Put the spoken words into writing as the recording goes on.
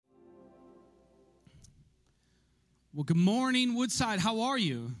Well, good morning, Woodside. How are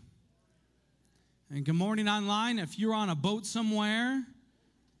you? And good morning online. If you're on a boat somewhere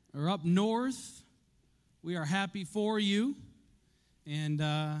or up north, we are happy for you. And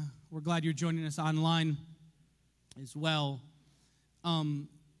we're glad you're joining us online as well.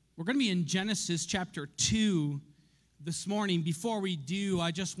 We're going to be in Genesis chapter 2 this morning. Before we do,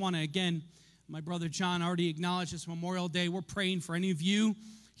 I just want to, again, my brother John already acknowledged this Memorial Day. We're praying for any of you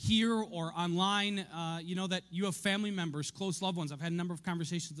here or online, that you have family members, close loved ones. I've had a number of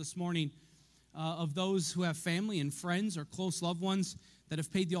conversations this morning of those who have family and friends or close loved ones that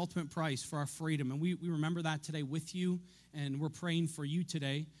have paid the ultimate price for our freedom. And we remember that today with you, and we're praying for you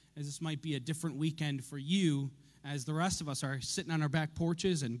today, as this might be a different weekend for you, as the rest of us are sitting on our back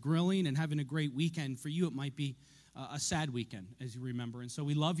porches and grilling and having a great weekend. For you, it might be a sad weekend, as you remember. And so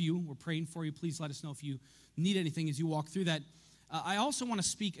we love you. We're praying for you. Please let us know if you need anything as you walk through that. I also want to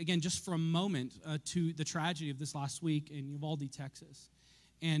speak, again, just for a moment, to the tragedy of this last week in Uvalde, Texas.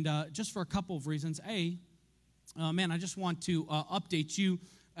 And just for a couple of reasons. I just want to update you.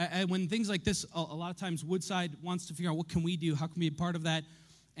 When things like this, a lot of times Woodside wants to figure out what can we do, how can we be a part of that.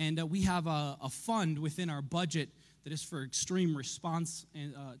 And we have a fund within our budget that is for extreme response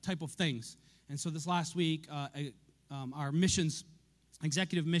and type of things. And so this last week, our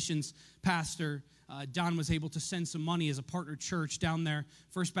executive missions pastor, Don, was able to send some money as a partner church down there,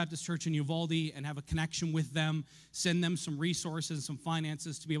 First Baptist Church in Uvalde, and have a connection with them, send them some resources and some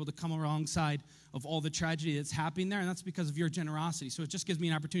finances to be able to come alongside of all the tragedy that's happening there, and that's because of your generosity. So it just gives me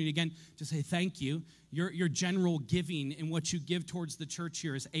an opportunity, again, to say thank you. Your general giving and what you give towards the church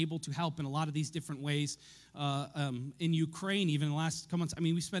here is able to help in a lot of these different ways. In Ukraine, even in the last couple months,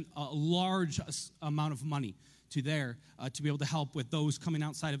 we spent a large amount of money to there to be able to help with those coming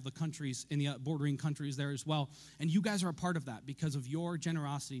outside of the countries, in the bordering countries there as well. And you guys are a part of that because of your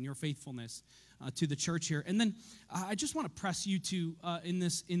generosity and your faithfulness to the church here. And then I just want to press you to, in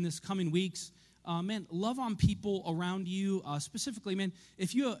this coming weeks, love on people around you. Specifically,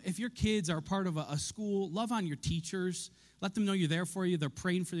 if your kids are part of a school, love on your teachers. Let them know you're there for you. They're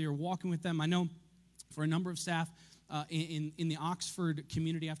praying for you. You're walking with them. I know for a number of staff, in the Oxford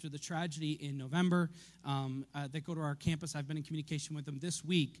community after the tragedy in November. They go to our campus. I've been in communication with them this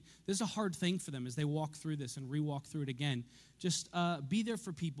week. This is a hard thing for them as they walk through this and re-walk through it again. Just be there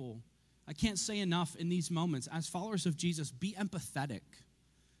for people. I can't say enough in these moments. As followers of Jesus, be empathetic.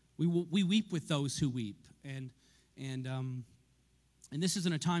 We weep with those who weep. And this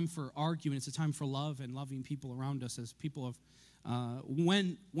isn't a time for arguing. It's a time for love and loving people around us, as people have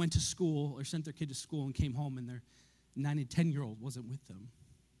went to school or sent their kid to school and came home and their 9 and 10-year-old wasn't with them.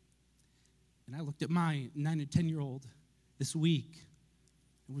 And I looked at my 9 and 10-year-old this week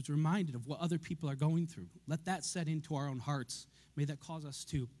and was reminded of what other people are going through. Let that set into our own hearts. May that cause us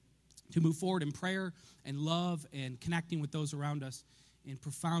to move forward in prayer and love and connecting with those around us in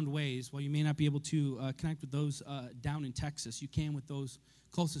profound ways. While you may not be able to connect with those down in Texas, you can with those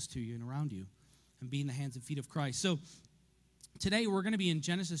closest to you and around you, and be in the hands and feet of Christ. So today we're going to be in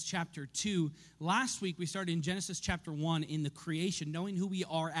Genesis chapter 2. Last week we started in Genesis chapter 1 in the creation, knowing who we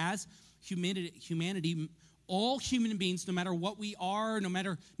are as humanity. All human beings, no matter what we are, no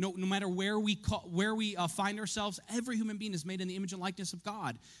matter where we find ourselves, every human being is made in the image and likeness of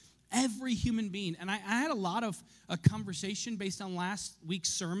God. Every human being. And I had a lot of a conversation based on last week's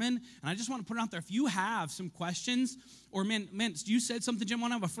sermon, and I just want to put it out there. If you have some questions, or you said something, Jim,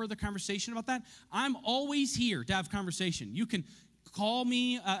 want to have a further conversation about that? I'm always here to have conversation. You can call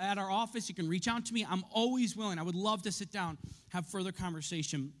me at our office. You can reach out to me. I'm always willing. I would love to sit down, have further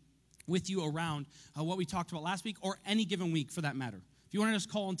conversation with you around what we talked about last week, or any given week for that matter. If you want to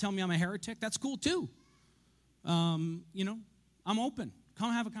just call and tell me I'm a heretic, that's cool too. I'm open.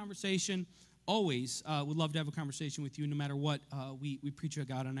 Come have a conversation. Always would love to have a conversation with you, no matter what we preach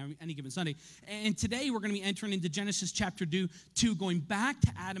about on any given Sunday. And today we're going to be entering into Genesis chapter 2, going back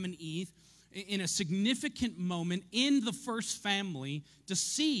to Adam and Eve in a significant moment in the first family to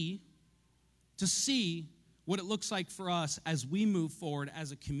see what it looks like for us as we move forward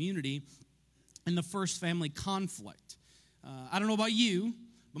as a community in the first family conflict. I don't know about you,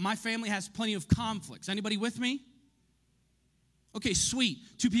 but my family has plenty of conflicts. Anybody with me? Okay, sweet.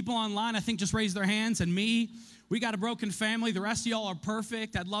 2 people online, I think, just raised their hands, and me. We got a broken family. The rest of y'all are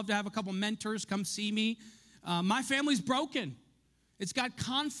perfect. I'd love to have a couple mentors come see me. My family's broken. It's got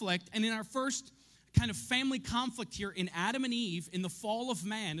conflict, and in our first kind of family conflict here in Adam and Eve, in the fall of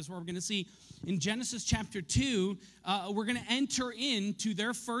man, is where we're going to see in Genesis chapter 2, we're going to enter into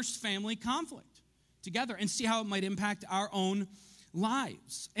their first family conflict together and see how it might impact our own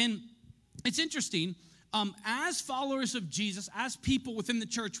lives. And it's interesting. as followers of Jesus, as people within the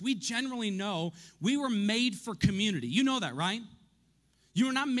church, we generally know we were made for community. You know that, right? You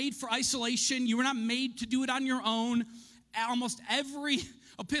were not made for isolation. You were not made to do it on your own. Almost every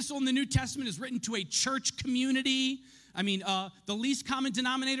epistle in the New Testament is written to a church community. I mean, the least common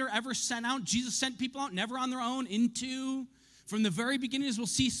denominator ever sent out, Jesus sent people out, never on their own, into. From the very beginning, as we'll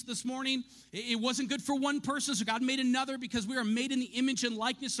see this morning, it wasn't good for one person, so God made another because we are made in the image and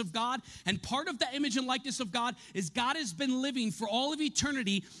likeness of God. And part of that image and likeness of God is God has been living for all of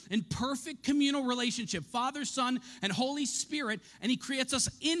eternity in perfect communal relationship, Father, Son, and Holy Spirit, and he creates us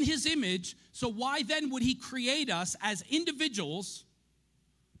in his image. So why then would he create us as individuals,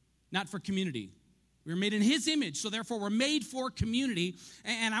 not for community? We were made in his image, so therefore we're made for community.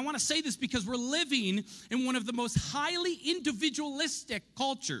 And I want to say this because we're living in one of the most highly individualistic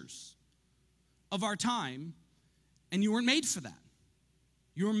cultures of our time, and you weren't made for that.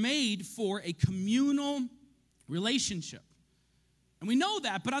 You were made for a communal relationship. And we know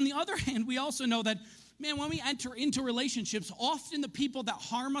that, but on the other hand, we also know that, man, when we enter into relationships, often the people that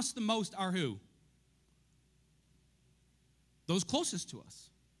harm us the most are who? Those closest to us.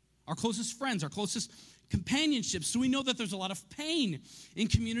 Our closest friends, our closest companionships. So we know that there's a lot of pain in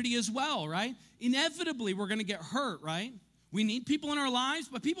community as well, right? Inevitably, we're going to get hurt, right? We need people in our lives,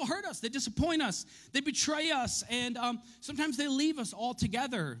 but people hurt us. They disappoint us. They betray us. And sometimes they leave us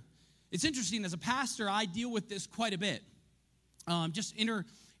altogether. It's interesting. As a pastor, I deal with this quite a bit. Just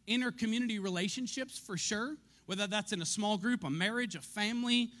inter-community relationships, for sure. Whether that's in a small group, a marriage, a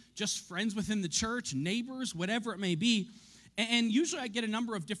family, just friends within the church, neighbors, whatever it may be. And usually I get a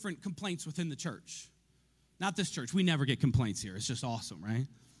number of different complaints within the church. Not this church. We never get complaints here. It's just awesome, right?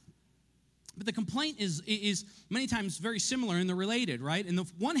 But the complaint is many times very similar and they're related, right? On the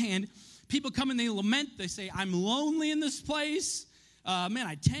one hand, people come and they lament. They say, I'm lonely in this place. Man,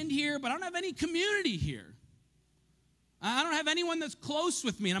 I tend here, but I don't have any community here. I don't have anyone that's close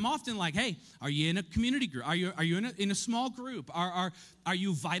with me. And I'm often like, hey, are you in a community group? Are you in a small group? Are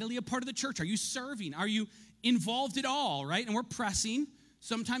you vitally a part of the church? Are you serving? Are you involved at all, right? And we're pressing.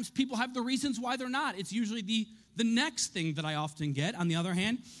 Sometimes people have the reasons why they're not. It's usually the next thing that I often get. On the other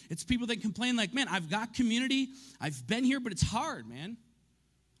hand, it's people that complain like, man, I've got community. I've been here, but it's hard, man.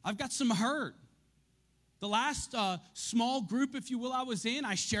 I've got some hurt. The last small group, if you will, I was in,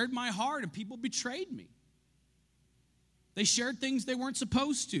 I shared my heart and people betrayed me. They shared things they weren't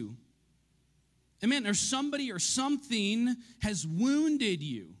supposed to. And man, there's somebody or something has wounded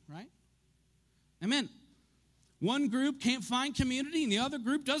you, right? Amen. One group can't find community and the other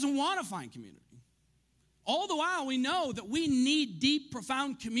group doesn't want to find community. All the while, we know that we need deep,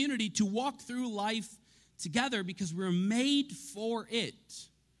 profound community to walk through life together because we're made for it.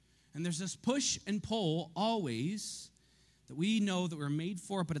 And there's this push and pull always that we know that we're made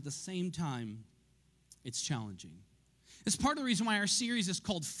for, but at the same time, it's challenging. It's part of the reason why our series is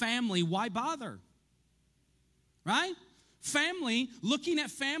called Family, Why Bother? Right? Family, looking at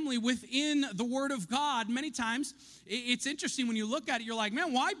family within the Word of God, many times, it's interesting when you look at it, you're like,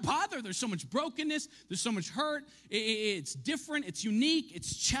 man, why bother? There's so much brokenness, there's so much hurt, it's different, it's unique,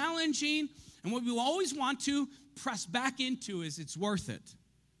 it's challenging, and what we always want to press back into is it's worth it,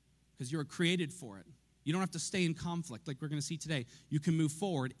 because you're created for it. You don't have to stay in conflict like we're going to see today. You can move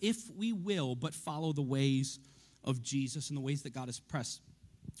forward if we will, but follow the ways of Jesus and the ways that God has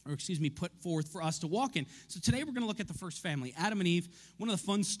put forth for us to walk in. So today we're going to look at the first family, Adam and Eve, one of the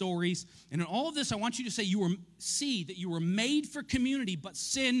fun stories. And in all of this, I want you to see that you were made for community, but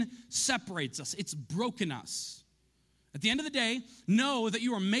sin separates us. It's broken us. At the end of the day, know that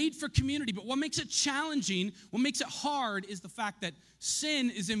you are made for community, but what makes it challenging, what makes it hard is the fact that sin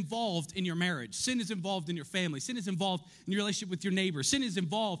is involved in your marriage. Sin is involved in your family. Sin is involved in your relationship with your neighbor. Sin is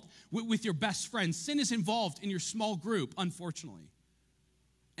involved with your best friends. Sin is involved in your small group, unfortunately.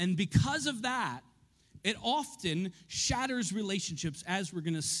 And because of that, it often shatters relationships, as we're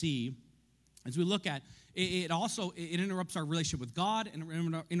going to see as we look at it. It interrupts our relationship with God and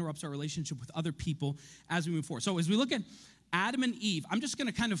it interrupts our relationship with other people as we move forward. So as we look at Adam and Eve, I'm just going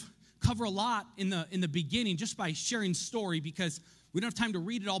to kind of cover a lot in the beginning just by sharing story because we don't have time to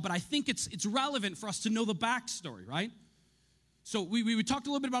read it all, but I think it's relevant for us to know the backstory, right? So we talked a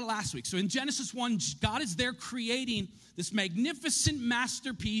little bit about it last week. So in Genesis 1, God is there creating this magnificent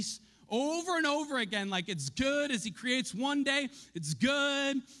masterpiece over and over again. Like it's good as he creates one day. It's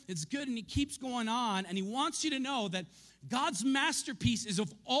good, and he keeps going on. And he wants you to know that God's masterpiece is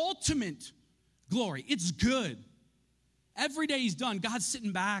of ultimate glory. It's good. Every day he's done, God's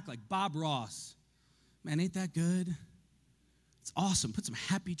sitting back like Bob Ross. Man, ain't that good? It's awesome. Put some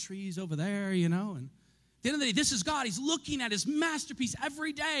happy trees over there, and at the end of the day, this is God. He's looking at his masterpiece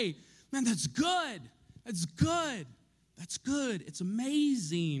every day. Man, that's good. That's good. That's good. It's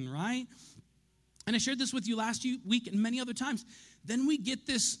amazing, right? And I shared this with you last week and many other times. Then we get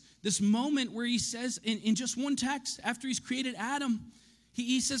this moment where he says in just one text, after he's created Adam,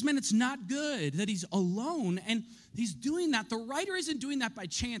 he says, man, it's not good that he's alone. And he's doing that. The writer isn't doing that by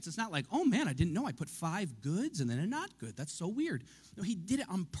chance. It's not like, oh man, I didn't know I put 5 goods and then a not good. That's so weird. No, he did it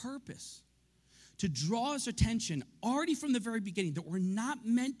on purpose to draw his attention already from the very beginning that we're not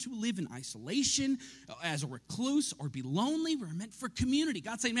meant to live in isolation as a recluse or be lonely. We're meant for community.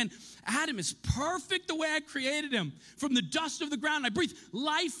 God's saying, man, Adam is perfect the way I created him. From the dust of the ground, I breathe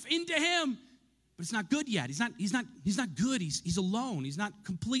life into him. But it's not good yet. He's not good. He's alone. He's not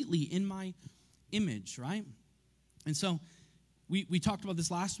completely in my image, right? And so we talked about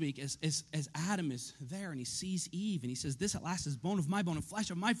this last week as Adam is there and he sees Eve and he says, this at last is bone of my bone and flesh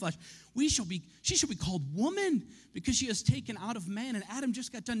of my flesh. She shall be called woman because she has taken out of man. And Adam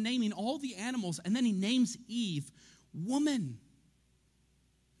just got done naming all the animals and then he names Eve woman.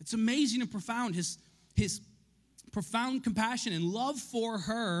 It's amazing and profound, his profound compassion and love for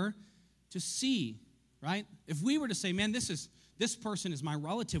her to see, right? If we were to say, man, this person is my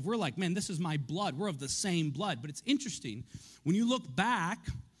relative, we're like, man, this is my blood. We're of the same blood. But it's interesting. When you look back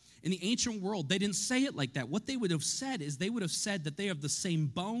in the ancient world, they didn't say it like that. What they would have said is they would have said that they have the same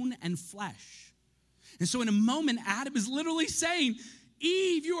bone and flesh. And so in a moment, Adam is literally saying,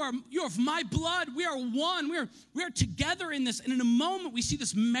 Eve, you are of my blood. We are one. We are together in this. And in a moment, we see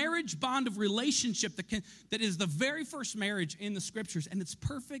this marriage bond of relationship that is the very first marriage in the scriptures. And it's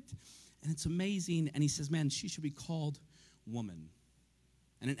perfect and it's amazing. And he says, man, she should be called woman.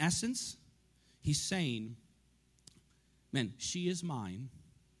 And in essence, he's saying, man, she is mine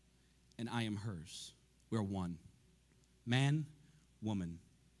and I am hers. We're one. Man, woman,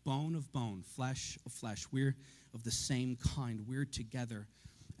 bone of bone, flesh of flesh. We're of the same kind. We're together.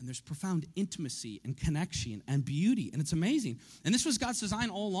 And there's profound intimacy and connection and beauty. And it's amazing. And this was God's design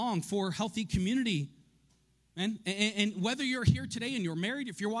all along for healthy community. And whether you're here today and you're married,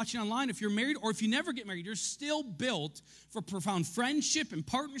 if you're watching online, if you're married, or if you never get married, you're still built for profound friendship and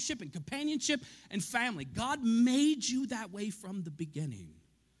partnership and companionship and family. God made you that way from the beginning.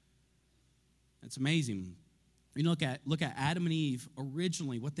 It's amazing. You look at Adam and Eve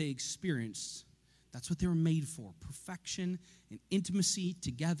originally, what they experienced. That's what they were made for, perfection and intimacy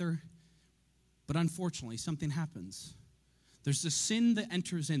together. But unfortunately, something happens. There's this sin that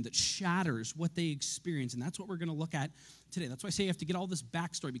enters in that shatters what they experience, and that's what we're going to look at today. That's why I say you have to get all this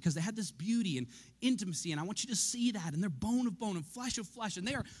backstory, because they had this beauty and intimacy, and I want you to see that, and they're bone of bone and flesh of flesh, and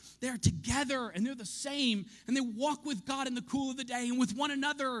they are together, and they're the same, and they walk with God in the cool of the day and with one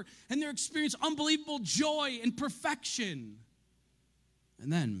another, and they experience unbelievable joy and perfection.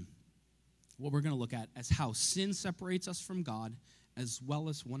 And then what we're going to look at is how sin separates us from God as well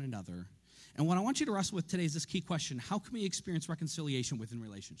as one another. And what I want you to wrestle with today is this key question: how can we experience reconciliation within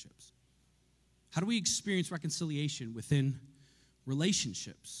relationships? How do we experience reconciliation within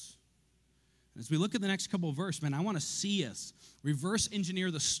relationships? And as we look at the next couple of verses, man, I want to see us reverse engineer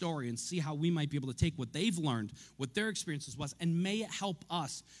the story and see how we might be able to take what they've learned, what their experiences was, and may it help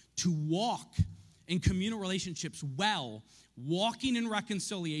us to walk in communal relationships well, walking in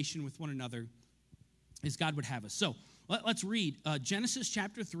reconciliation with one another as God would have us. So let's read Genesis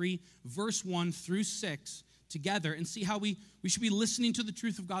chapter 3, verse 1 through 6 together and see how we should be listening to the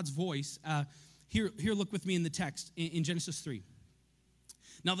truth of God's voice. Here, look with me in the text in Genesis 3.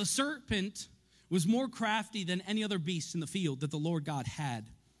 Now the serpent was more crafty than any other beast in the field that the Lord God had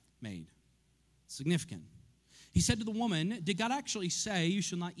made. Significant. He said to the woman, did God actually say you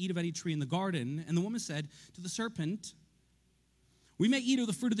shall not eat of any tree in the garden? And the woman said to the serpent, we may eat of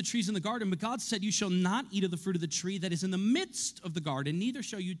the fruit of the trees in the garden, but God said you shall not eat of the fruit of the tree that is in the midst of the garden, neither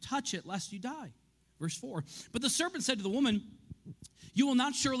shall you touch it, lest you die. Verse 4, but the serpent said to the woman, you will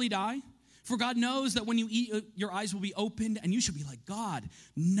not surely die, for God knows that when you eat, your eyes will be opened, and you shall be like God,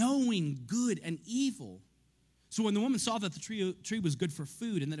 knowing good and evil. So when the woman saw that the tree was good for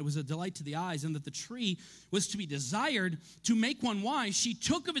food, and that it was a delight to the eyes, and that the tree was to be desired to make one wise, she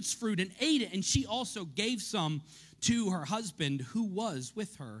took of its fruit and ate it, and she also gave some to her husband who was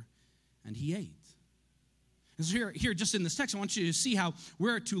with her, and he ate. And so here, just in this text, I want you to see how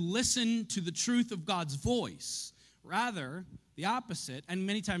we're to listen to the truth of God's voice, rather the opposite, and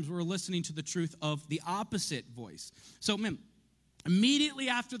many times we're listening to the truth of the opposite voice. So, immediately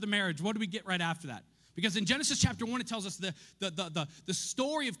after the marriage, what do we get right after that? Because in Genesis chapter 1, it tells us the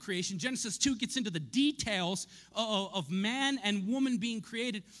story of creation. Genesis 2 gets into the details of man and woman being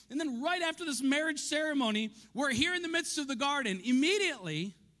created. And then right after this marriage ceremony, we're here in the midst of the garden.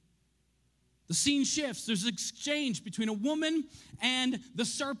 Immediately, the scene shifts. There's an exchange between a woman and the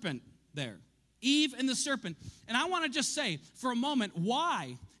serpent there. Eve and the serpent. And I want to just say for a moment,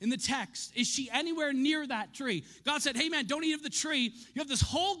 why in the text is she anywhere near that tree? God said, hey man, don't eat of the tree. You have this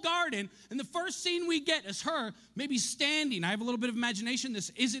whole garden, and the first scene we get is her maybe standing. I have a little bit of imagination.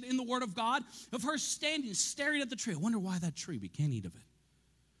 This isn't in the Word of God, of her standing, staring at the tree. I wonder why that tree, we can't eat of it.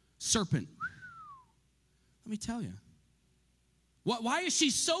 Serpent. Let me tell you. Why is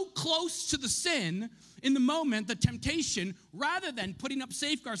she so close to the sin in the moment, the temptation, rather than putting up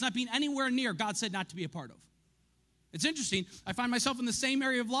safeguards, not being anywhere near God said not to be a part of? It's interesting. I find myself in the same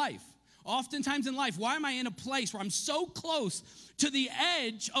area of life. Oftentimes in life, why am I in a place where I'm so close to the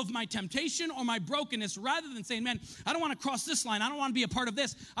edge of my temptation or my brokenness, rather than saying, man, I don't want to cross this line. I don't want to be a part of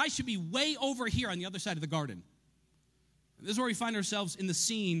this. I should be way over here on the other side of the garden. This is where we find ourselves in the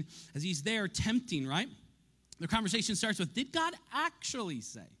scene as he's there tempting, right? The conversation starts with, did God actually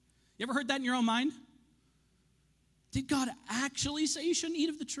say? You ever heard that in your own mind? Did God actually say you shouldn't eat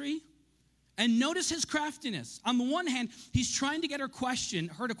of the tree? And notice his craftiness. On the one hand, he's trying to get her to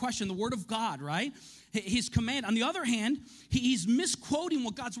question the word of God, right? His command. On the other hand, he's misquoting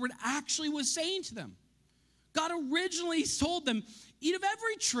what God's word actually was saying to them. God originally told them, eat of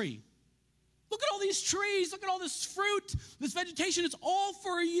every tree. Look at all these trees. Look at all this fruit, this vegetation. It's all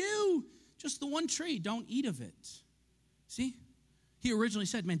for you. Just the one tree, don't eat of it. See? He originally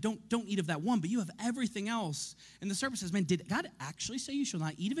said, man, don't eat of that one, but you have everything else. And the serpent says, man, did God actually say you shall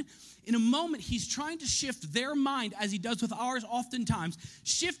not eat of it? In a moment, he's trying to shift their mind, as he does with ours oftentimes,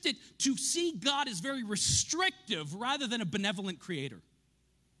 shift it to see God as very restrictive rather than a benevolent creator.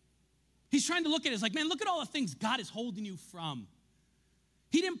 He's trying to look at it as like, man, look at all the things God is holding you from.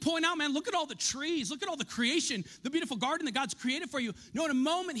 He didn't point out, man, look at all the trees, look at all the creation, the beautiful garden that God's created for you. No, in a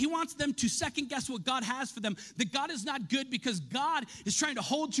moment, he wants them to second guess what God has for them, that God is not good because God is trying to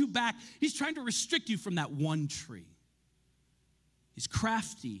hold you back. He's trying to restrict you from that one tree. He's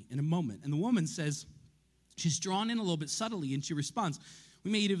crafty in a moment. And the woman says, she's drawn in a little bit subtly, and she responds,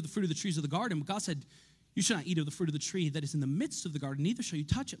 we may eat of the fruit of the trees of the garden, but God said, you shall not eat of the fruit of the tree that is in the midst of the garden, neither shall you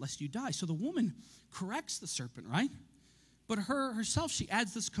touch it, lest you die. So the woman corrects the serpent, right? But herself, she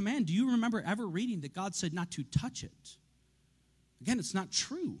adds this command. Do you remember ever reading that God said not to touch it? Again, it's not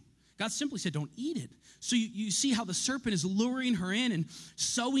true. God simply said, don't eat it. So you see how the serpent is luring her in and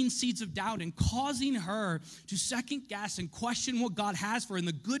sowing seeds of doubt and causing her to second guess and question what God has for her and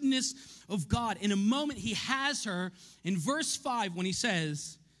the goodness of God. In a moment, he has her in verse 5 when he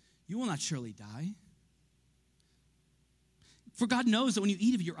says, you will not surely die. For God knows that when you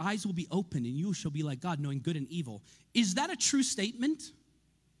eat of it, your eyes will be opened and you shall be like God, knowing good and evil. Is that a true statement?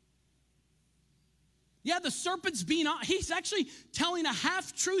 Yeah, the serpent's he's actually telling a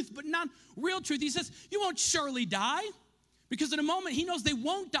half-truth, but not real truth. He says, you won't surely die. Because in a moment, he knows they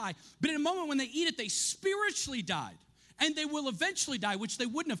won't die. But in a moment when they eat it, they spiritually died. And they will eventually die, which they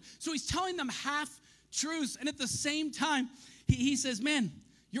wouldn't have. So he's telling them half-truths. And at the same time, he says, man,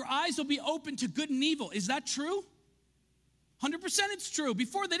 your eyes will be open to good and evil. Is that true? 100% it's true.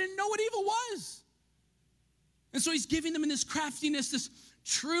 Before, they didn't know what evil was. And so he's giving them in this craftiness, this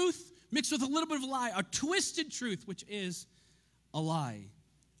truth mixed with a little bit of a lie, a twisted truth, which is a lie.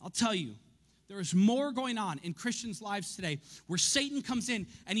 I'll tell you, there is more going on in Christians' lives today where Satan comes in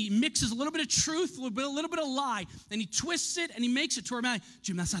and he mixes a little bit of truth, a little bit of lie, and he twists it and he makes it to where, man,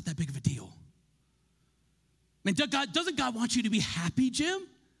 Jim, that's not that big of a deal. Man, doesn't God want you to be happy, Jim?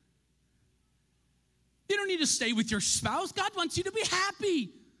 You don't need to stay with your spouse. God wants you to be happy.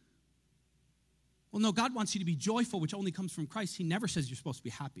 Well, no, God wants you to be joyful, which only comes from Christ. He never says you're supposed to be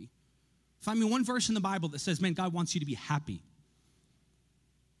happy. Find me one verse in the Bible that says, man, God wants you to be happy.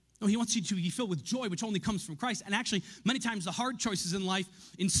 No, he wants you to be filled with joy, which only comes from Christ. And actually, many times the hard choices in life,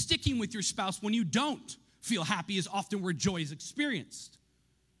 in sticking with your spouse when you don't feel happy, is often where joy is experienced.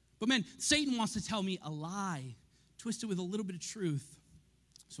 But man, Satan wants to tell me a lie, twisted with a little bit of truth,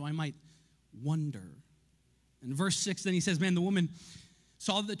 so I might wonder. In verse 6, then he says, man, the woman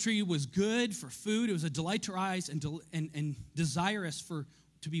saw that the tree was good for food. It was a delight to her eyes and desirous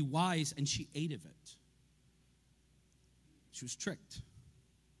to be wise, and she ate of it. She was tricked.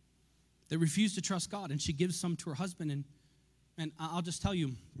 They refused to trust God, and she gives some to her husband. And I'll just tell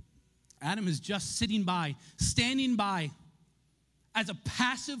you, Adam is just sitting by, standing by as a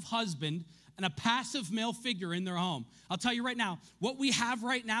passive husband and a passive male figure in their home. I'll tell you right now, what we have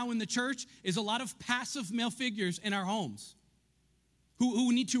right now in the church is a lot of passive male figures in our homes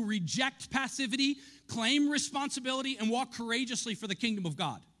who need to reject passivity, claim responsibility, and walk courageously for the kingdom of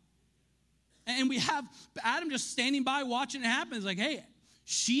God. And we have Adam just standing by watching it happen. It's like, hey,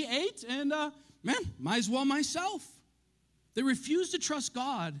 she ate, and man, might as well myself. They refused to trust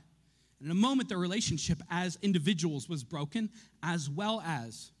God. And in a moment, their relationship as individuals was broken, as well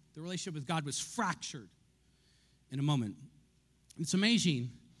as the relationship with God was fractured in a moment. It's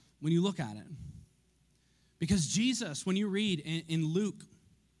amazing when you look at it. Because Jesus, when you read in Luke,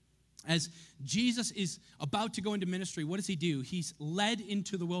 as Jesus is about to go into ministry, what does he do? He's led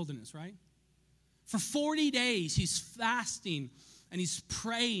into the wilderness, right? For 40 days, he's fasting and he's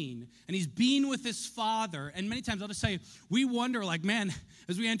praying and he's being with his Father. And many times, I'll just say, we wonder, like, man,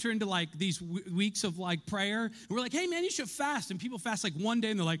 as we enter into like these weeks of like prayer, we're like, hey, man, you should fast. And people fast like one day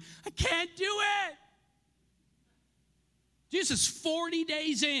and they're like, I can't do it. Jesus is 40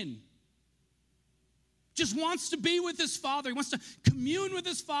 days in. Just wants to be with his Father. He wants to commune with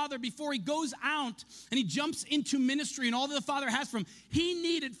his Father before he goes out and he jumps into ministry and all that the Father has for him. He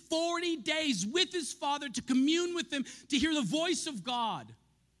needed 40 days with his Father to commune with him, to hear the voice of God.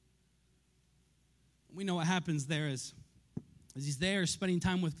 We know what happens there as he's there spending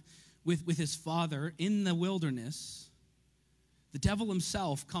time with his Father in the wilderness. The devil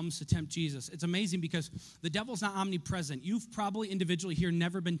himself comes to tempt Jesus. It's amazing because the devil's not omnipresent. You've probably individually here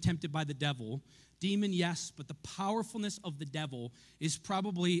never been tempted by the devil. Demon, yes, but the powerfulness of the devil is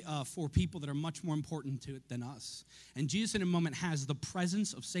probably for people that are much more important to it than us. And Jesus in a moment has the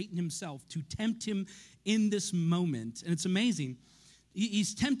presence of Satan himself to tempt him in this moment. And it's amazing.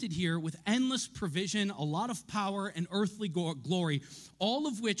 He's tempted here with endless provision, a lot of power, and earthly glory, all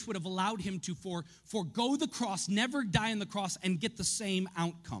of which would have allowed him to forego the cross, never die on the cross, and get the same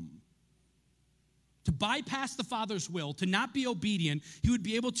outcome. To bypass the Father's will, to not be obedient, he would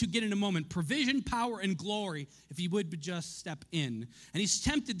be able to get in a moment provision, power, and glory if he would just step in. And he's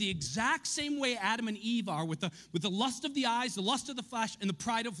tempted the exact same way Adam and Eve are with the lust of the eyes, the lust of the flesh, and the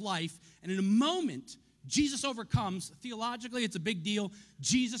pride of life. And in a moment, Jesus overcomes. Theologically, it's a big deal.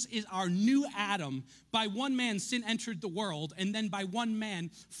 Jesus is our new Adam. By one man, sin entered the world, and then by one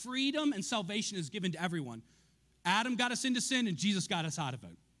man, freedom and salvation is given to everyone. Adam got us into sin, and Jesus got us out of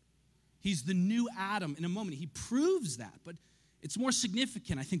it. He's the new Adam in a moment. He proves that, but it's more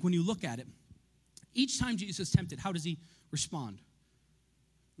significant, I think, when you look at it. Each time Jesus is tempted, how does he respond?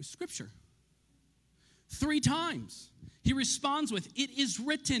 With Scripture. 3 times. He responds with, it is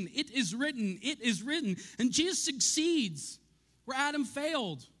written, it is written, it is written. And Jesus succeeds where Adam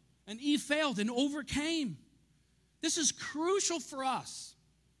failed and Eve failed and overcame. This is crucial for us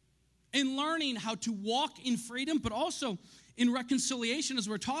in learning how to walk in freedom, but also in reconciliation, as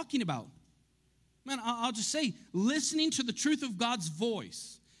we're talking about. Man, I'll just say, listening to the truth of God's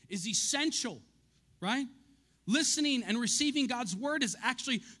voice is essential, right? Listening and receiving God's word is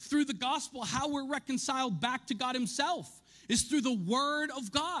actually through the gospel. How we're reconciled back to God himself is through the word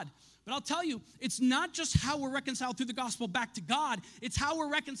of God. But I'll tell you, it's not just how we're reconciled through the gospel back to God, it's how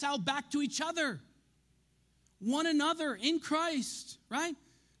we're reconciled back to each other, one another in Christ, right?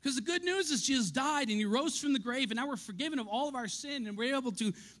 Because the good news is Jesus died and he rose from the grave, and now we're forgiven of all of our sin and we're able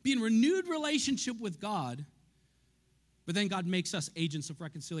to be in renewed relationship with God. But then God makes us agents of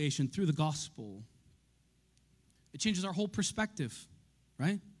reconciliation through the gospel. It changes our whole perspective,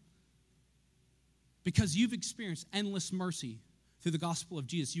 right? Because you've experienced endless mercy through the gospel of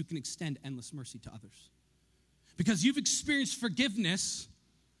Jesus, you can extend endless mercy to others. Because you've experienced forgiveness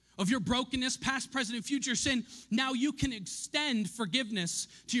of your brokenness, past, present, and future sin, now you can extend forgiveness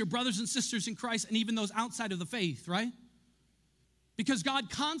to your brothers and sisters in Christ and even those outside of the faith, right? Because God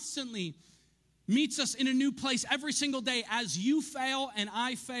constantly meets us in a new place every single day. As you fail and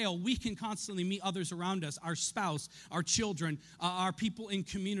I fail, we can constantly meet others around us, our spouse, our children, our people in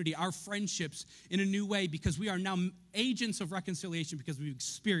community, our friendships in a new way, because we are now agents of reconciliation because we've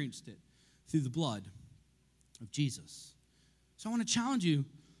experienced it through the blood of Jesus. So I want to challenge you.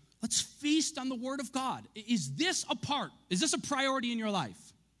 Let's feast on the word of God. Is this a priority in your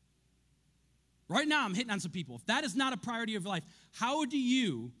life? Right now, I'm hitting on some people. If that is not a priority of your life, how do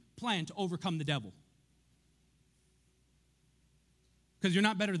you plan to overcome the devil? Because you're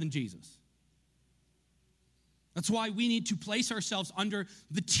not better than Jesus. That's why we need to place ourselves under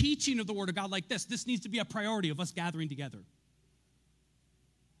the teaching of the word of God like this. This needs to be a priority of us gathering together.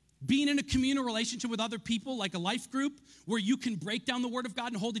 Being in a communal relationship with other people, like a life group, where you can break down the word of God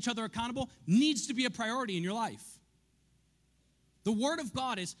and hold each other accountable, needs to be a priority in your life. The word of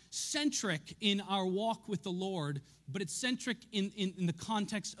God is centric in our walk with the Lord, but it's centric in the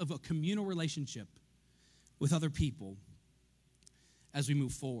context of a communal relationship with other people as we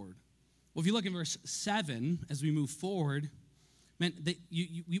move forward. Well, if you look in verse 7, as we move forward, man,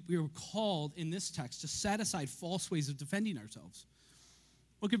 we are called in this text to set aside false ways of defending ourselves.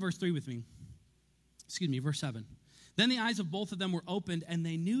 Look at verse 3 with me. Verse 7. Then the eyes of both of them were opened, and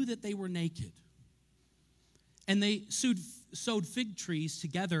they knew that they were naked. And they sewed fig trees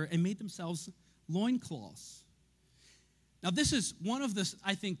together and made themselves loincloths. Now, this is one of the,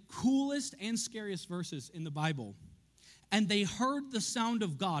 I think, coolest and scariest verses in the Bible. And they heard the sound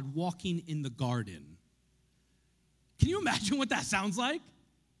of God walking in the garden. Can you imagine what that sounds like?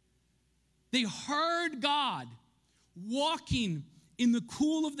 They heard God walking in the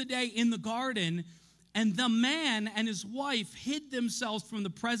cool of the day in the garden, and the man and his wife hid themselves from the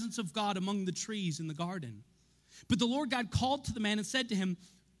presence of God among the trees in the garden. But the Lord God called to the man and said to him,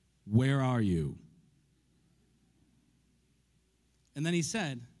 "Where are you?" And then he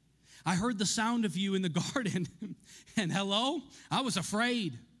said, "I heard the sound of you in the garden, and hello, I was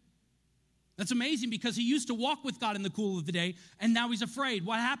afraid." That's amazing because he used to walk with God in the cool of the day, and now he's afraid.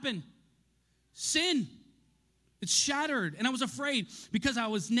 What happened? Sin. It's shattered, and I was afraid because I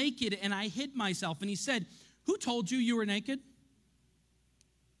was naked and I hid myself. And he said, "Who told you you were naked?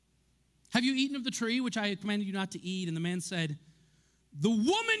 Have you eaten of the tree which I commanded you not to eat?" And the man said, "The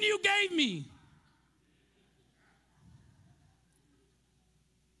woman you gave me."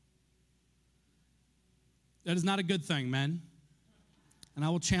 That is not a good thing, men. And I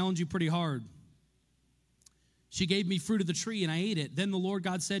will challenge you pretty hard. "She gave me fruit of the tree, and I ate it. Then the Lord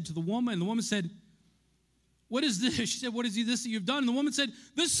God said to the woman," and the woman said, "What is this?" She said, "What is this that you've done?" And the woman said,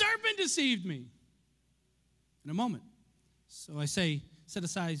 "The serpent deceived me." In a moment. So I say, set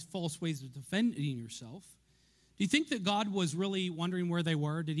aside false ways of defending yourself. Do you think that God was really wondering where they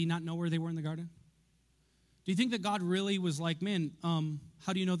were? Did he not know where they were in the garden? Do you think that God really was like, "Man,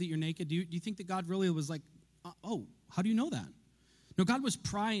 how do you know that you're naked?" Do you think that God really was like, "Oh, how do you know that?" No, God was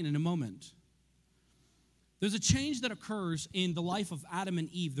prying in a moment. There's a change that occurs in the life of Adam and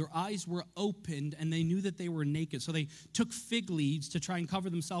Eve. Their eyes were opened, and they knew that they were naked. So they took fig leaves to try and cover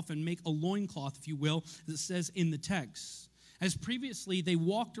themselves and make a loincloth, if you will, as it says in the text. As previously, they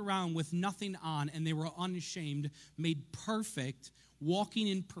walked around with nothing on, and they were unashamed, made perfect, walking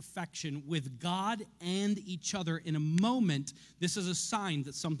in perfection with God and each other. In a moment, this is a sign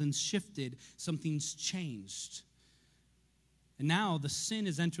that something's shifted, something's changed. And now the sin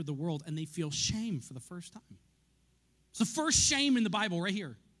has entered the world, and they feel shame for the first time. It's the first shame in the Bible right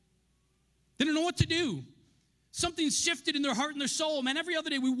here. They don't know what to do. Something's shifted in their heart and their soul. Man, every other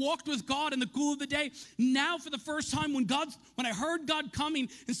day we walked with God in the cool of the day. Now for the first time when I heard God coming,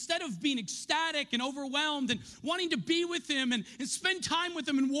 instead of being ecstatic and overwhelmed and wanting to be with him and spend time with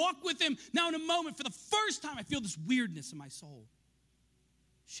him and walk with him, now in a moment, for the first time, I feel this weirdness in my soul.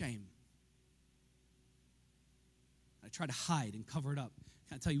 Shame. I try to hide and cover it up.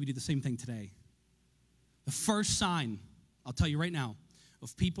 Can I tell you we do the same thing today? The first sign, I'll tell you right now,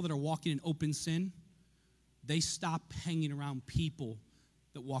 of people that are walking in open sin, they stop hanging around people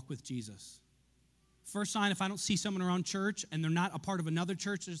that walk with Jesus. First sign, if I don't see someone around church and they're not a part of another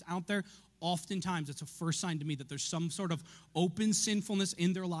church that's out there, oftentimes it's a first sign to me that there's some sort of open sinfulness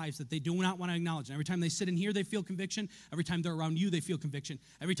in their lives that they do not want to acknowledge. And every time they sit in here, they feel conviction. Every time they're around you, they feel conviction.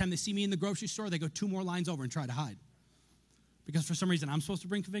 Every time they see me in the grocery store, they go 2 more lines over and try to hide. Because for some reason I'm supposed to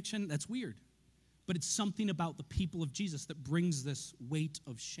bring conviction. That's weird. But it's something about the people of Jesus that brings this weight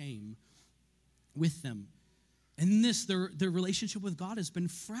of shame with them. And their relationship with God has been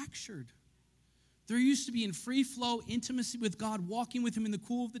fractured. They're used to be in free flow intimacy with God, walking with him in the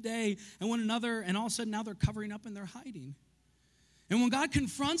cool of the day and one another, and all of a sudden now they're covering up and they're hiding. And when God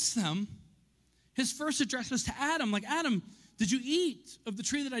confronts them, his first address was to Adam, like, "Adam, did you eat of the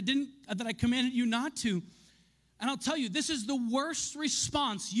tree that I commanded you not to?" And I'll tell you, this is the worst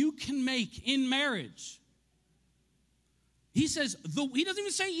response you can make in marriage. He says, he doesn't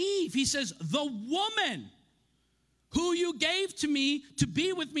even say Eve. He says, "The woman who you gave to me to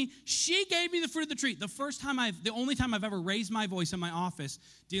be with me, she gave me the fruit of the tree." The only time I've ever raised my voice in my office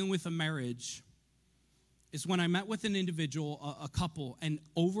dealing with a marriage is when I met with an individual, a couple, and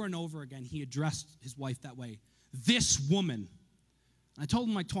over again, he addressed his wife that way. "This woman." I told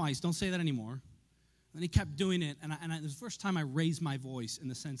him like twice, "Don't say that anymore." And he kept doing it, and it was the first time I raised my voice in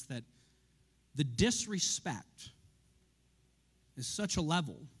the sense that the disrespect is such a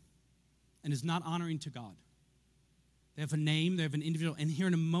level and is not honoring to God. They have a name, they have an individual, and here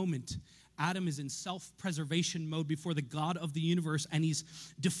in a moment, Adam is in self-preservation mode before the God of the universe, and he's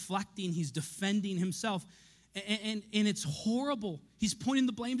deflecting, he's defending himself, and it's horrible. He's pointing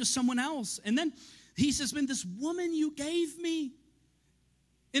the blame to someone else, and then he says, "Man, this woman you gave me."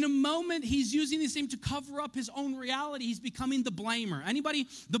 In a moment, he's using this name to cover up his own reality. He's becoming the blamer. Anybody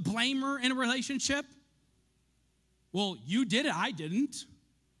the blamer in a relationship? Well, you did it, I didn't.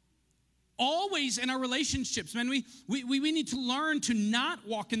 Always in our relationships, man, we need to learn to not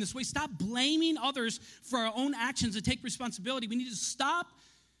walk in this way. Stop blaming others for our own actions and take responsibility. We need to stop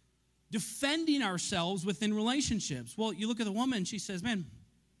defending ourselves within relationships. Well, you look at the woman, she says, "Man,"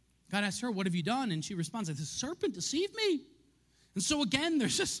 God asks her, "What have you done?" And she responds, "The serpent deceived me." And so again,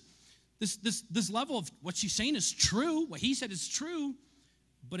 there's just this level of what she's saying is true, what he said is true,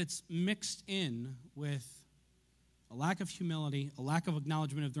 but it's mixed in with a lack of humility, a lack of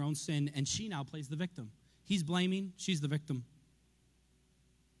acknowledgement of their own sin, and she now plays the victim. He's blaming, she's the victim.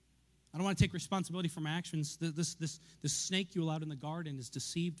 I don't want to take responsibility for my actions. This snake you allowed in the garden has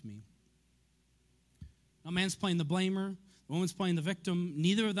deceived me. A man's playing the blamer, the woman's playing the victim.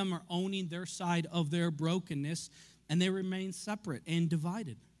 Neither of them are owning their side of their brokenness, and they remain separate and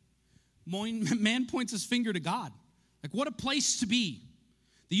divided. Man points his finger to God. Like, what a place to be,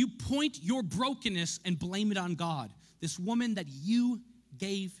 that you point your brokenness and blame it on God, this woman that you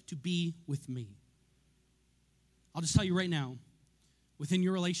gave to be with me. I'll just tell you right now, within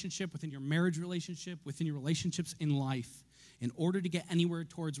your relationship, within your marriage relationship, within your relationships in life, in order to get anywhere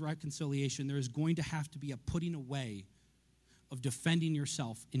towards reconciliation, there is going to have to be a putting away of defending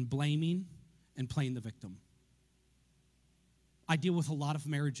yourself in blaming and playing the victim. I deal with a lot of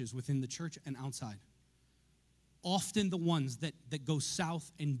marriages within the church and outside. Often the ones that go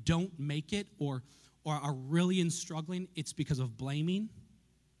south and don't make it or are really struggling, it's because of blaming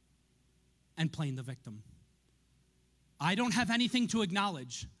and playing the victim. I don't have anything to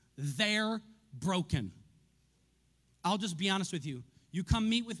acknowledge. They're broken. I'll just be honest with you. You come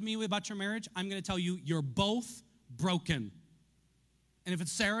meet with me about your marriage, I'm going to tell you, you're both broken. And if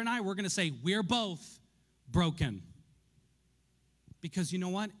it's Sarah and I, we're going to say, we're both broken. Because you know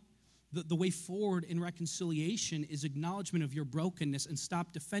what? The way forward in reconciliation is acknowledgement of your brokenness and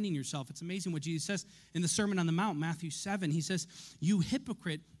stop defending yourself. It's amazing what Jesus says in the Sermon on the Mount, Matthew 7. He says, you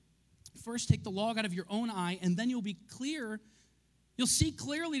hypocrite, first take the log out of your own eye, and then you'll be clear. You'll see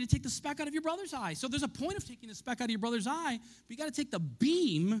clearly to take the speck out of your brother's eye. So there's a point of taking the speck out of your brother's eye, but you got to take the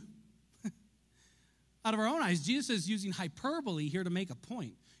beam out of our own eyes. Jesus is using hyperbole here to make a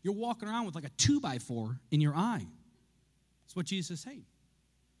point. You're walking around with like a 2x4 in your eye. That's what Jesus is saying.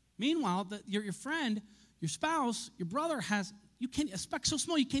 Meanwhile, your friend, your spouse, your brother has a speck so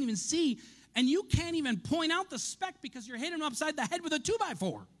small you can't even see, and you can't even point out the speck because you're hitting him upside the head with a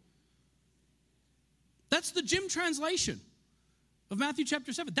 2x4. That's the Jim translation of Matthew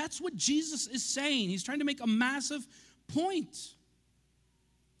chapter 7. That's what Jesus is saying. He's trying to make a massive point.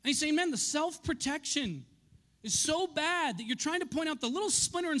 And he's saying, man, the self-protection is so bad that you're trying to point out the little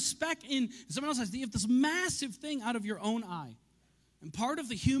splinter and speck in someone else has. You have this massive thing out of your own eye. And part of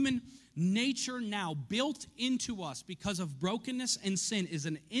the human nature now built into us because of brokenness and sin is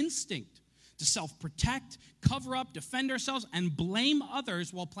an instinct to self-protect, cover up, defend ourselves, and blame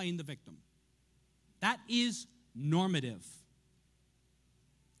others while playing the victim. That is normative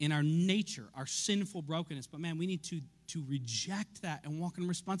in our nature, our sinful brokenness. But man, we need to reject that and walk in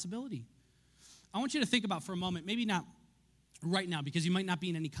responsibility. I want you to think about for a moment, maybe not right now because you might not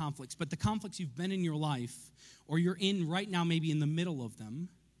be in any conflicts, but the conflicts you've been in your life or you're in right now, maybe in the middle of them.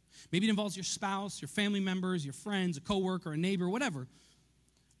 Maybe it involves your spouse, your family members, your friends, a coworker, a neighbor, whatever.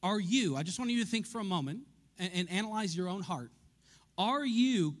 I just want you to think for a moment and analyze your own heart. Are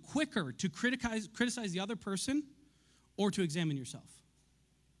you quicker to criticize the other person or to examine yourself?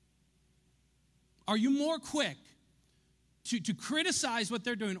 Are you more quick to criticize what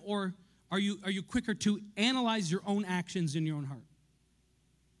they're doing, or are you quicker to analyze your own actions in your own heart?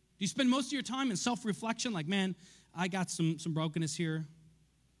 Do you spend most of your time in self-reflection, like, man, I got some brokenness here?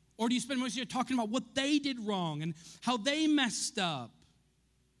 Or do you spend most of your time talking about what they did wrong and how they messed up?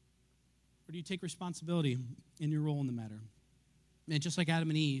 Or do you take responsibility in your role in the matter? Man, just like Adam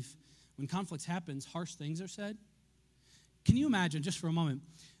and Eve, when conflicts happens, harsh things are said. Can you imagine, just for a moment,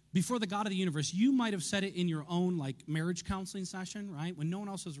 before the God of the universe, you might have said it in your own like marriage counseling session, right? When no one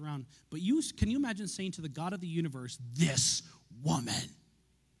else is around. But can you imagine saying to the God of the universe, this woman?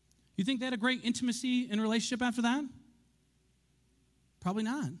 You think they had a great intimacy and relationship after that? Probably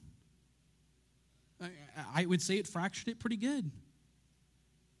not. I would say it fractured it pretty good.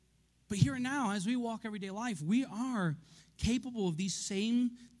 But here and now, as we walk everyday life, we are capable of these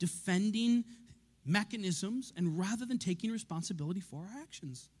same defending mechanisms, and rather than taking responsibility for our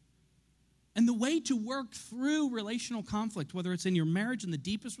actions. And the way to work through relational conflict, whether it's in your marriage and the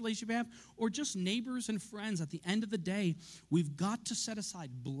deepest relationship you have, or just neighbors and friends, at the end of the day, we've got to set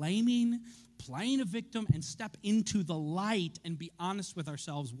aside blaming, playing a victim, and step into the light and be honest with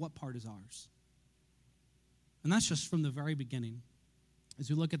ourselves what part is ours. And that's just from the very beginning. As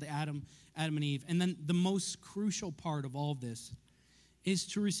we look at the Adam and Eve. And then the most crucial part of all of this is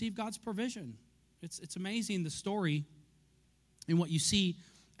to receive God's provision. It's amazing the story and what you see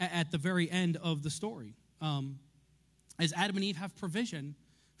at the very end of the story. As Adam and Eve have provision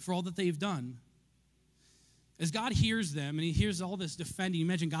for all that they've done. as God hears them and he hears all this defending,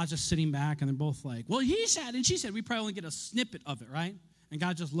 imagine God's just sitting back and they're both like, well, he said and she said. We probably only get a snippet of it, right? And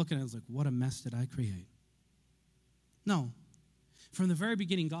God just looking at us like, what a mess did I create? No. From the very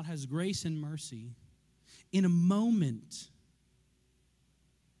beginning, God has grace and mercy. In a moment,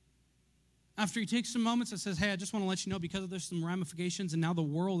 after he takes some moments and says, hey, I just want to let you know because there's some ramifications and now the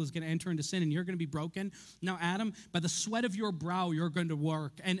world is going to enter into sin and you're going to be broken. Now, Adam, by the sweat of your brow, you're going to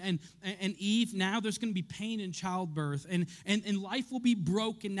work. And Eve, now there's going to be pain in childbirth. And life will be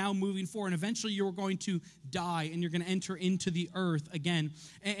broken now moving forward. And eventually you're going to die and you're going to enter into the earth again.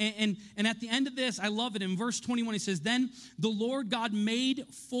 And at the end of this, I love it. In verse 21, it says, then the Lord God made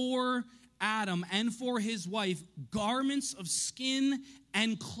for Adam and for his wife garments of skin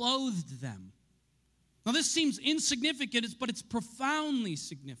and clothed them. Now this seems insignificant, but it's profoundly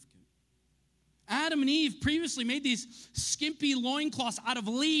significant. Adam and Eve previously made these skimpy loincloths out of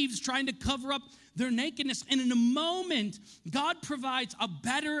leaves trying to cover up their nakedness. And in a moment, God provides a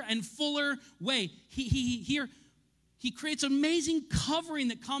better and fuller way. He creates amazing covering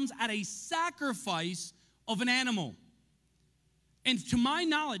that comes at a sacrifice of an animal. And to my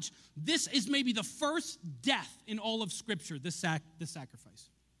knowledge, this is maybe the first death in all of Scripture, this sacrifice.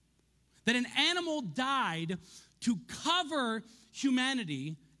 That an animal died to cover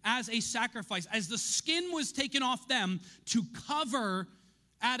humanity as a sacrifice, as the skin was taken off them to cover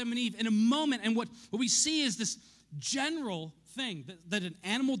Adam and Eve in a moment. And what we see is this general thing, that an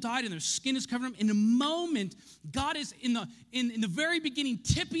animal died and their skin is covering them. In a moment, God is in the very beginning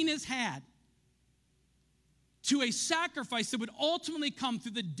tipping his hat to a sacrifice that would ultimately come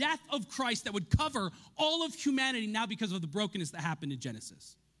through the death of Christ that would cover all of humanity now because of the brokenness that happened in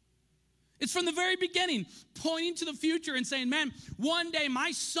Genesis. It's from the very beginning, pointing to the future and saying, man, one day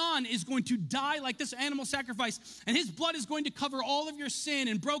my son is going to die like this animal sacrifice, and his blood is going to cover all of your sin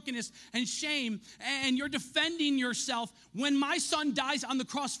and brokenness and shame, and you're defending yourself when my son dies on the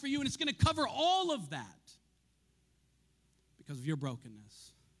cross for you, and it's going to cover all of that because of your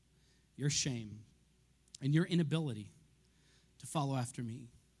brokenness, your shame, and your inability to follow after me.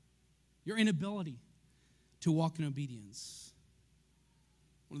 Your inability to walk in obedience.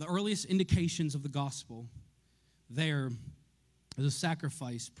 One of the earliest indications of the gospel there is a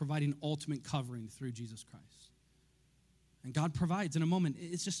sacrifice providing ultimate covering through Jesus Christ. And God provides in a moment.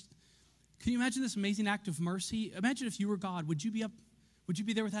 It's just, can you imagine this amazing act of mercy? Imagine if you were God. Would you be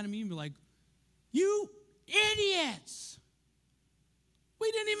there with Adam and Eve and be like, you idiots!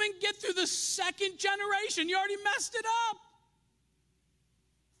 We didn't even get through the second generation. You already messed it up.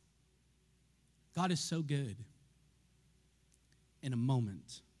 God is so good. In a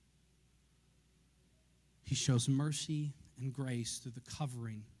moment, he shows mercy and grace through the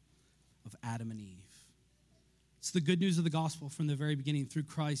covering of Adam and Eve. It's the good news of the gospel from the very beginning. Through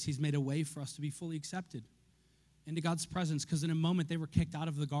Christ, he's made a way for us to be fully accepted into God's presence, because in a moment they were kicked out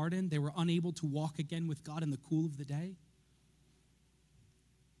of the garden. They were unable to walk again with God in the cool of the day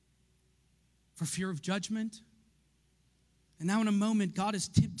for fear of judgment. And now in a moment, God has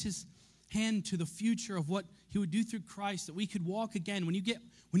tipped his hand to the future of what he would do through Christ, that we could walk again. When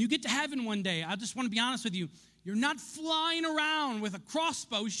you get to heaven one day, I just want to be honest with you, you're not flying around with a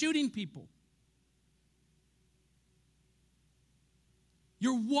crossbow shooting people.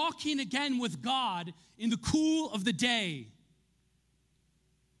 You're walking again with God in the cool of the day.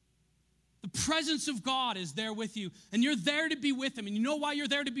 The presence of God is there with you, and you're there to be with him. And you know why you're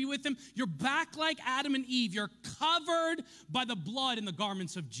there to be with him? You're back like Adam and Eve. You're covered by the blood and the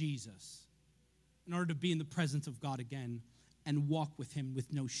garments of Jesus in order to be in the presence of God again and walk with him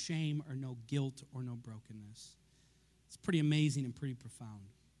with no shame or no guilt or no brokenness. It's pretty amazing and pretty profound.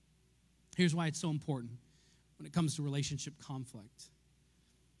 Here's why it's so important when it comes to relationship conflict.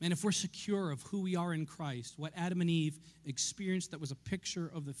 Man, if we're secure of who we are in Christ, what Adam and Eve experienced that was a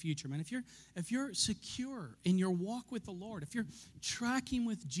picture of the future, man, if you're secure in your walk with the Lord, if you're tracking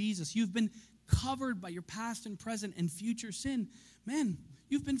with Jesus, you've been covered by your past and present and future sin, man,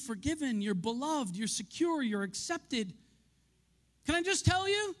 you've been forgiven, you're beloved, you're secure, you're accepted. Can I just tell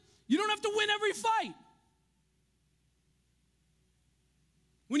you, you don't have to win every fight.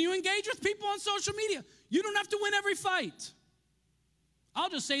 When you engage with people on social media, you don't have to win every fight. I'll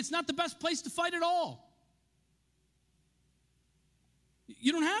just say it's not the best place to fight at all.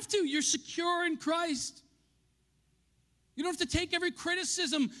 You don't have to. You're secure in Christ. You don't have to take every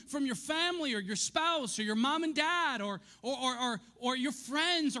criticism from your family or your spouse or your mom and dad or your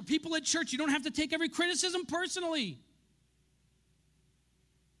friends or people at church. You don't have to take every criticism personally.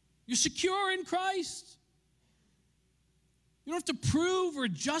 You're secure in Christ. You don't have to prove or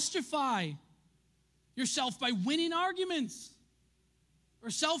justify yourself by winning arguments or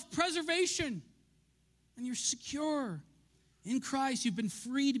self-preservation. and you're secure in Christ. You've been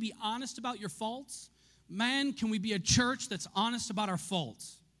free to be honest about your faults. Man, can we be a church that's honest about our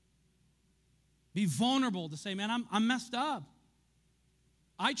faults? Be vulnerable to say, man, I'm messed up.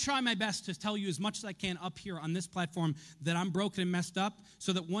 I try my best to tell you as much as I can up here on this platform that I'm broken and messed up,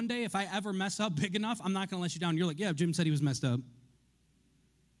 so that one day if I ever mess up big enough, I'm not going to let you down. You're like, yeah, Jim said he was messed up.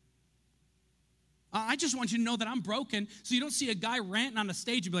 I just want you to know that I'm broken, so you don't see a guy ranting on a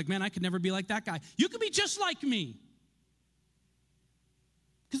stage and be like, man, I could never be like that guy. You could be just like me,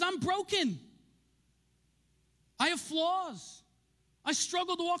 because I'm broken. I have flaws. I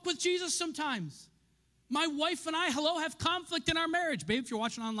struggle to walk with Jesus sometimes. My wife and I, have conflict in our marriage. Babe, if you're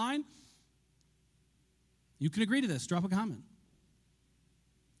watching online, you can agree to this. Drop a comment.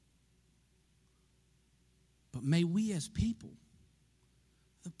 But may we as people,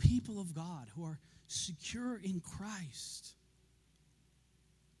 the people of God who are secure in Christ,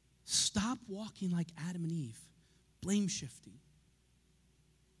 stop walking like Adam and Eve, blame shifting,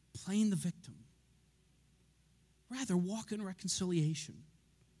 playing the victim. Rather, walk in reconciliation.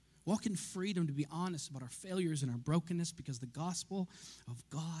 Walk in freedom to be honest about our failures and our brokenness, because the gospel of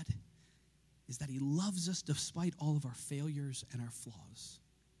God is that he loves us despite all of our failures and our flaws.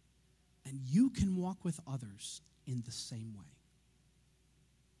 And you can walk with others in the same way.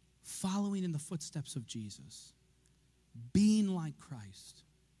 Following in the footsteps of Jesus. Being like Christ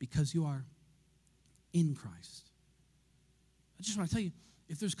because you are in Christ. I just want to tell you,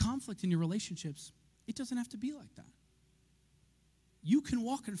 if there's conflict in your relationships, it doesn't have to be like that. You can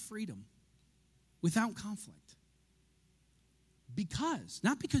walk in freedom without conflict.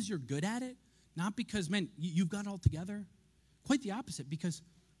 Not because you're good at it, not because, man, you've got it all together. Quite the opposite, because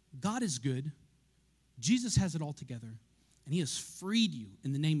God is good, Jesus has it all together, and he has freed you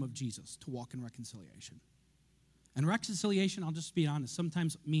in the name of Jesus to walk in reconciliation. And reconciliation, I'll just be honest,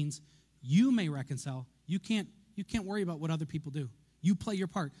 sometimes means you may reconcile. You can't worry about what other people do. You play your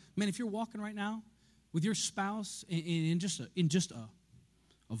part. Man, if you're walking right now with your spouse in just a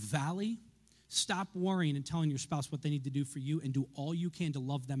valley, stop worrying and telling your spouse what they need to do for you, and do all you can to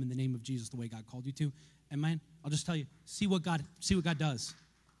love them in the name of Jesus the way God called you to. And man, I'll just tell you, see what God does.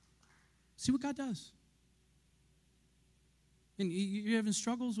 See what God does. And you're having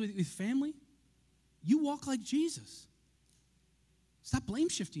struggles with family? You walk like Jesus. Stop blame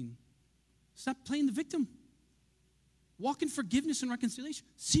shifting. Stop playing the victim. Walk in forgiveness and reconciliation.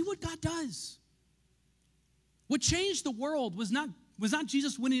 See what God does. What changed the world was not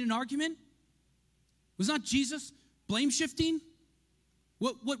Jesus winning an argument. Was not Jesus blame shifting.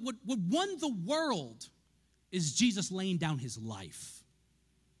 What won the world is Jesus laying down his life.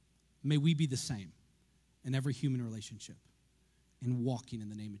 May we be the same in every human relationship and walking in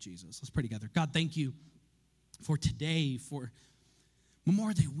the name of Jesus. Let's pray together. God, thank you for today, for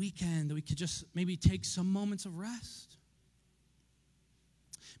Memorial Day weekend, that we could just maybe take some moments of rest.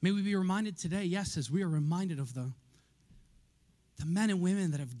 May we be reminded today, yes, as we are reminded of the men and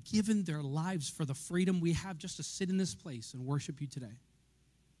women that have given their lives for the freedom we have just to sit in this place and worship you today.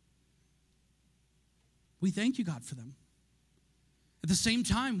 We thank you, God, for them. At the same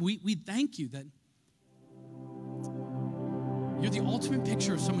time, we thank you that you're the ultimate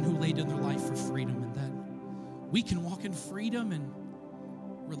picture of someone who laid down their life for freedom, and that we can walk in freedom and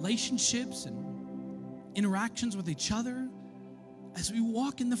relationships and interactions with each other as we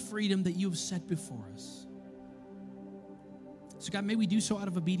walk in the freedom that you have set before us. So God, may we do so out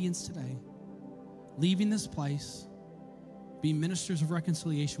of obedience today, leaving this place, being ministers of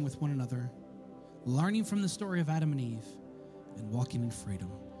reconciliation with one another, learning from the story of Adam and Eve, and walking in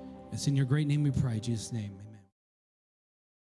freedom. It's in your great name we pray, in Jesus' name. Amen.